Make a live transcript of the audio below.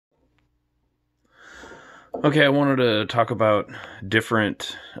Okay, I wanted to talk about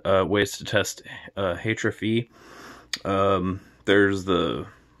different ways to test HFE. There's the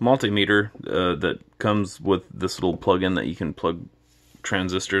multimeter that comes with this little plug-in that you can plug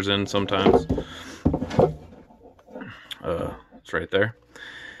transistors in sometimes. It's right there.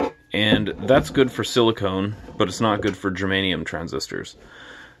 And that's good for silicone, but it's not good for germanium transistors.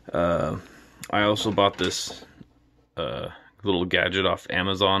 I also bought this little gadget off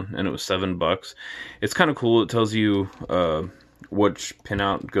Amazon, and it was $7. It's kind of cool. It tells you which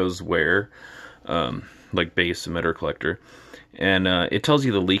pinout goes where, like base, emitter, collector, and it tells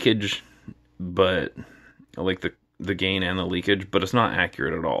you the leakage, but like the gain and the leakage, but it's not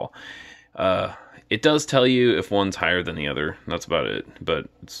accurate at all. It does tell you if one's higher than the other. That's about it, but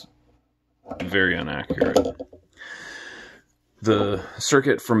it's very inaccurate. The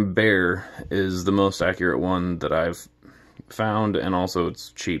circuit from Bear is the most accurate one that I've found, and also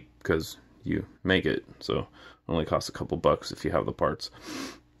it's cheap because you make it, so it only costs a couple bucks if you have the parts.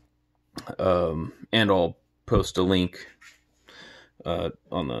 And I'll post a link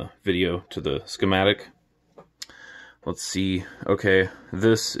on the video to the schematic. Let's see. Okay,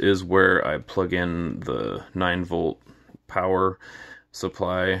 this is where I plug in the 9-volt power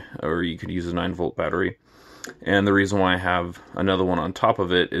supply, or you could use a 9-volt battery. And the reason why I have another one on top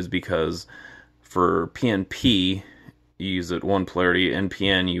of it is because for PNP, you use it one polarity,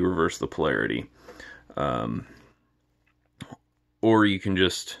 NPN, you reverse the polarity. Or you can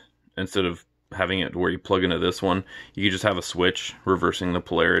just, instead of having it where you plug into this one, you can just have a switch reversing the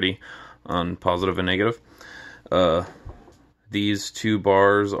polarity on positive and negative. These two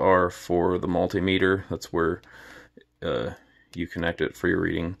bars are for the multimeter. That's where you connect it for your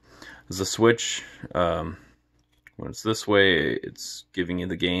reading. There's a switch. When it's this way, it's giving you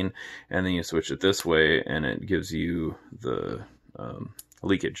the gain, and then you switch it this way, and it gives you the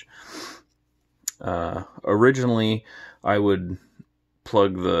leakage. Originally, I would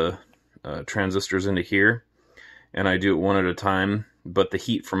plug the transistors into here, and I do it one at a time, but the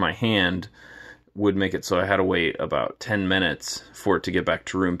heat from my hand would make it so I had to wait about 10 minutes for it to get back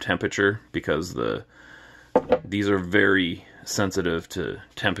to room temperature, because these are very sensitive to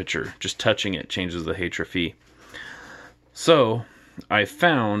temperature. Just touching it changes the HFE. So I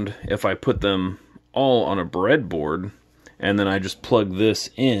found if I put them all on a breadboard and then I just plug this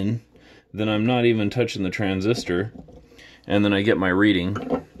in, then I'm not even touching the transistor, and then I get my reading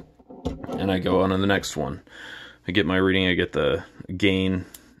and I go on to the next one. I get my reading, I get the gain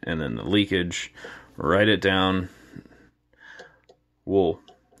and then the leakage, write it down. Well,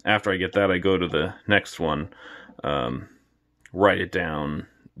 after I get that, I go to the next one, write it down,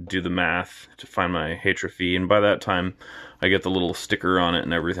 do the math to find my HFE, and by that time I get the little sticker on it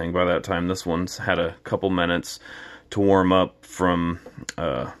and everything. By that time, this one's had a couple minutes to warm up from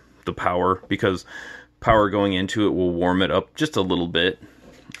the power, because power going into it will warm it up just a little bit.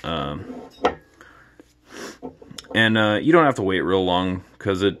 And you don't have to wait real long,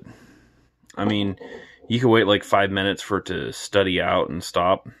 because you can wait like 5 minutes for it to study out and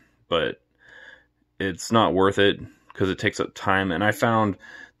stop, but it's not worth it because it takes up time. And I found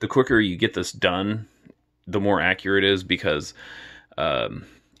the quicker you get this done, the more accurate it is, because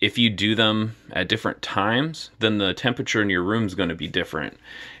if you do them at different times, then the temperature in your room is going to be different,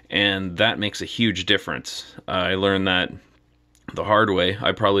 and that makes a huge difference. I learned that the hard way.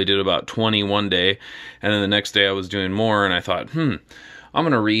 I probably did about 20 one day, and then the next day I was doing more, and I thought, I'm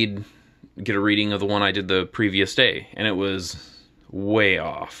going to get a reading of the one I did the previous day, and it was way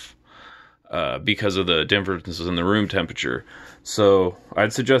off because of the differences in the room temperature. So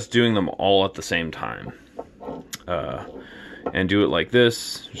I'd suggest doing them all at the same time, and do it like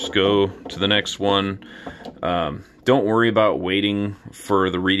this. Just go to the next one. Don't worry about waiting for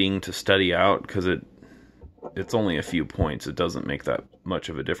the reading to study out, because it's only a few points. It doesn't make that much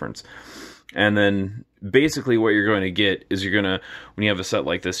of a difference. And then basically what you're going to get is when you have a set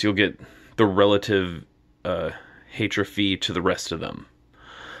like this, you'll get the relative HFE to the rest of them.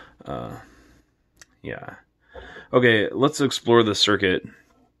 Yeah. Okay, let's explore the circuit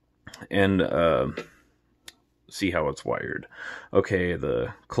and see how it's wired. Okay,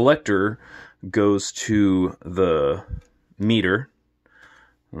 the collector goes to the meter.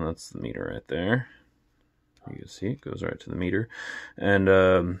 And that's the meter right there. You can see it goes right to the meter. And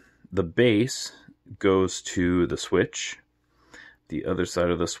the base goes to the switch. The other side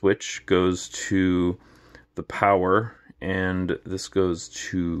of the switch goes to the power, and this goes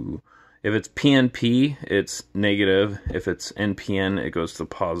to, if it's PNP, it's negative. If it's NPN, it goes to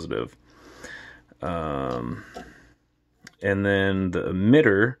positive. And then the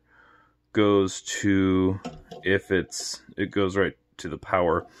emitter goes to, it goes right to the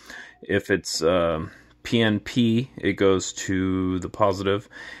power. If it's PNP, it goes to the positive,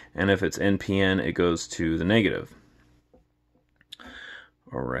 and if it's NPN, it goes to the negative.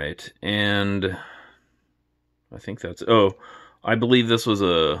 All right, and I think that's, oh, I believe this was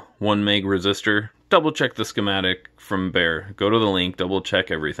a 1 meg resistor. Double check the schematic from Bear. Go to the link, double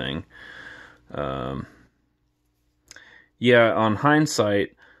check everything. Yeah, on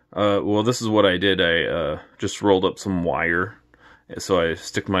hindsight, well, this is what I did. I just rolled up some wire, so I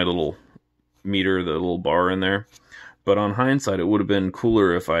stick my little meter, the little bar in there. But on hindsight, it would have been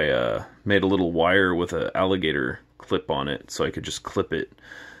cooler if I made a little wire with an alligator clip on it, so I could just clip it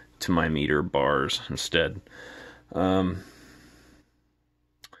to my meter bars instead.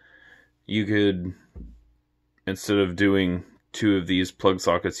 You could, instead of doing 2 of these plug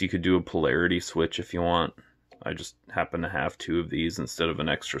sockets, you could do a polarity switch if you want. I just happen to have 2 of these instead of an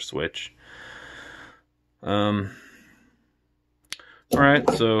extra switch. Alright,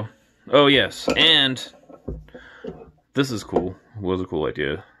 so, oh yes, and this is cool, was a cool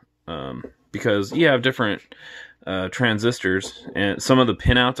idea, because you have different transistors, and some of the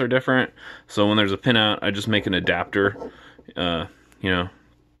pinouts are different, so when there's a pinout, I just make an adapter, you know,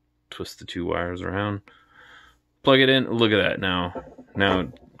 twist the 2 wires around, plug it in, look at that, now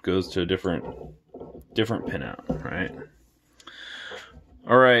it goes to a different pinout, right?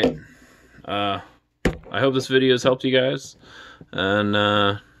 Alright, I hope this video has helped you guys,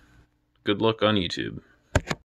 and good luck on YouTube.